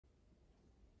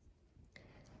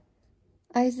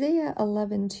Isaiah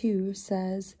 11:2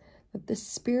 says that the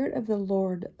Spirit of the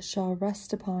Lord shall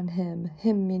rest upon him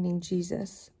meaning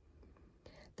Jesus,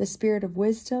 the Spirit of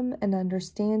wisdom and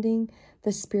understanding,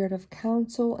 the Spirit of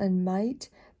counsel and might,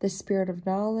 the Spirit of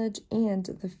knowledge and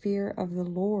the fear of the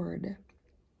Lord.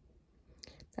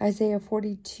 Isaiah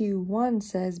 42:1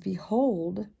 says,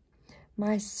 Behold,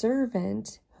 my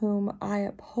servant whom I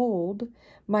uphold,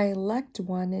 my elect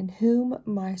one in whom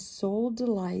my soul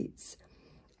delights.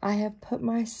 I have put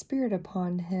my Spirit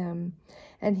upon him,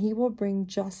 and he will bring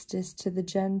justice to the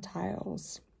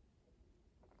Gentiles.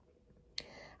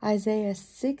 Isaiah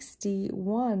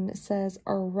 60:1 says,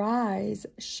 Arise,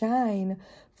 shine,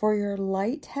 for your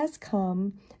light has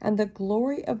come, and the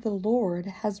glory of the Lord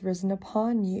has risen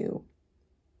upon you.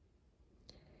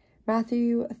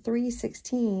 Matthew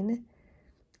 3:16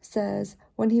 says,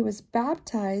 When he was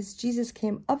baptized, Jesus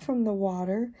came up from the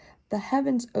water, the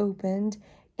heavens opened,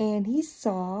 and he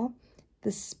saw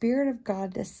the Spirit of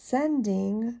God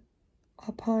descending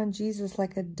upon Jesus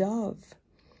like a dove.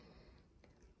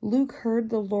 Luke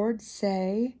heard the Lord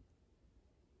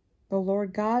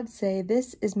God say,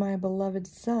 This is my beloved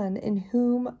Son, in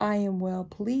whom I am well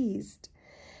pleased.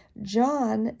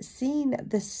 John, seeing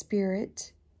the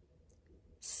Spirit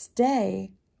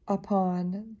stay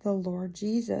upon the Lord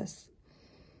Jesus.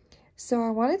 So I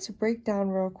wanted to break down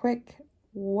real quick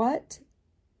what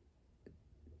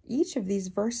each of these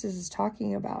verses is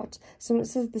talking about. So when it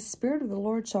says, the Spirit of the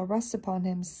Lord shall rest upon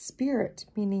him, spirit,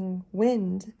 meaning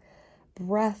wind,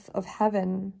 breath of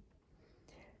heaven,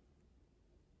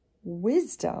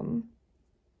 wisdom,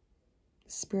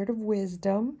 spirit of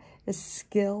wisdom is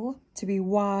skill, to be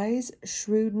wise,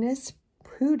 shrewdness,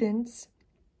 prudence,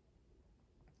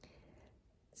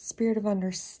 spirit of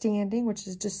understanding, which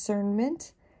is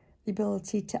discernment, the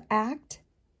ability to act,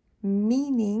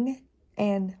 meaning,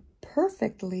 and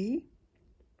perfectly.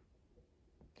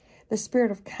 The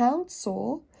spirit of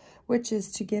counsel, which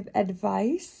is to give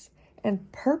advice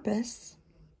and purpose.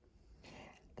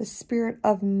 The spirit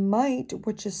of might,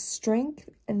 which is strength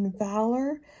and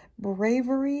valor,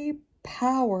 bravery,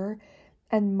 power,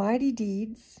 and mighty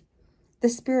deeds. The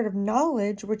spirit of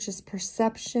knowledge, which is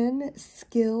perception,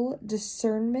 skill,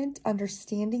 discernment,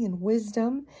 understanding, and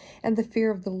wisdom. And the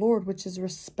fear of the Lord, which is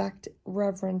respect,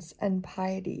 reverence, and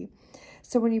piety.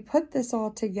 So when you put this all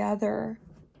together,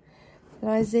 in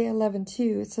Isaiah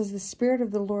 11:2, it says, The Spirit of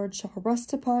the Lord shall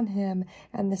rest upon him,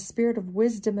 and the spirit of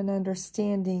wisdom and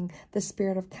understanding, the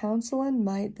spirit of counsel and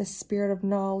might, the spirit of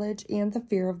knowledge, and the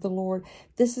fear of the Lord.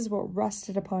 This is what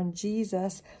rested upon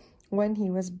Jesus when he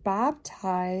was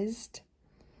baptized.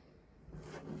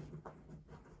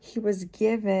 He was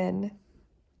given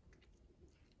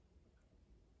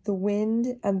the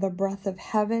wind and the breath of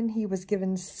heaven. He was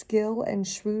given skill and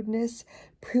shrewdness,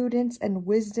 prudence and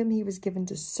wisdom. He was given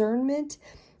discernment.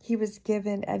 He was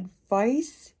given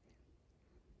advice.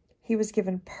 He was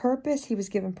given purpose. He was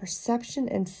given perception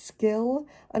and skill,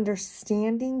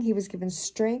 understanding. He was given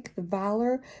strength,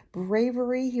 valor,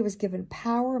 bravery. He was given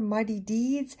power, mighty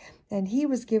deeds. And he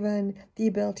was given the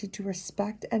ability to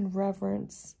respect and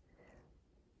reverence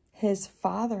his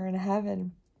Father in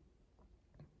heaven.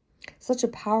 Such a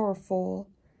powerful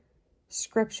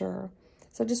scripture.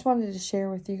 So I just wanted to share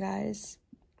with you guys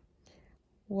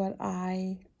what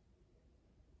I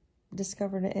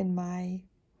discovered in my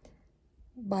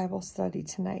Bible study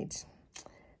tonight.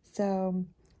 So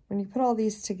when you put all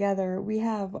these together, we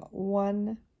have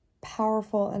one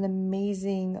powerful and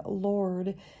amazing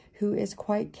Lord who is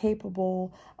quite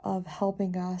capable of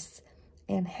helping us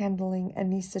and handling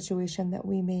any situation that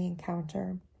we may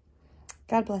encounter.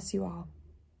 God bless you all.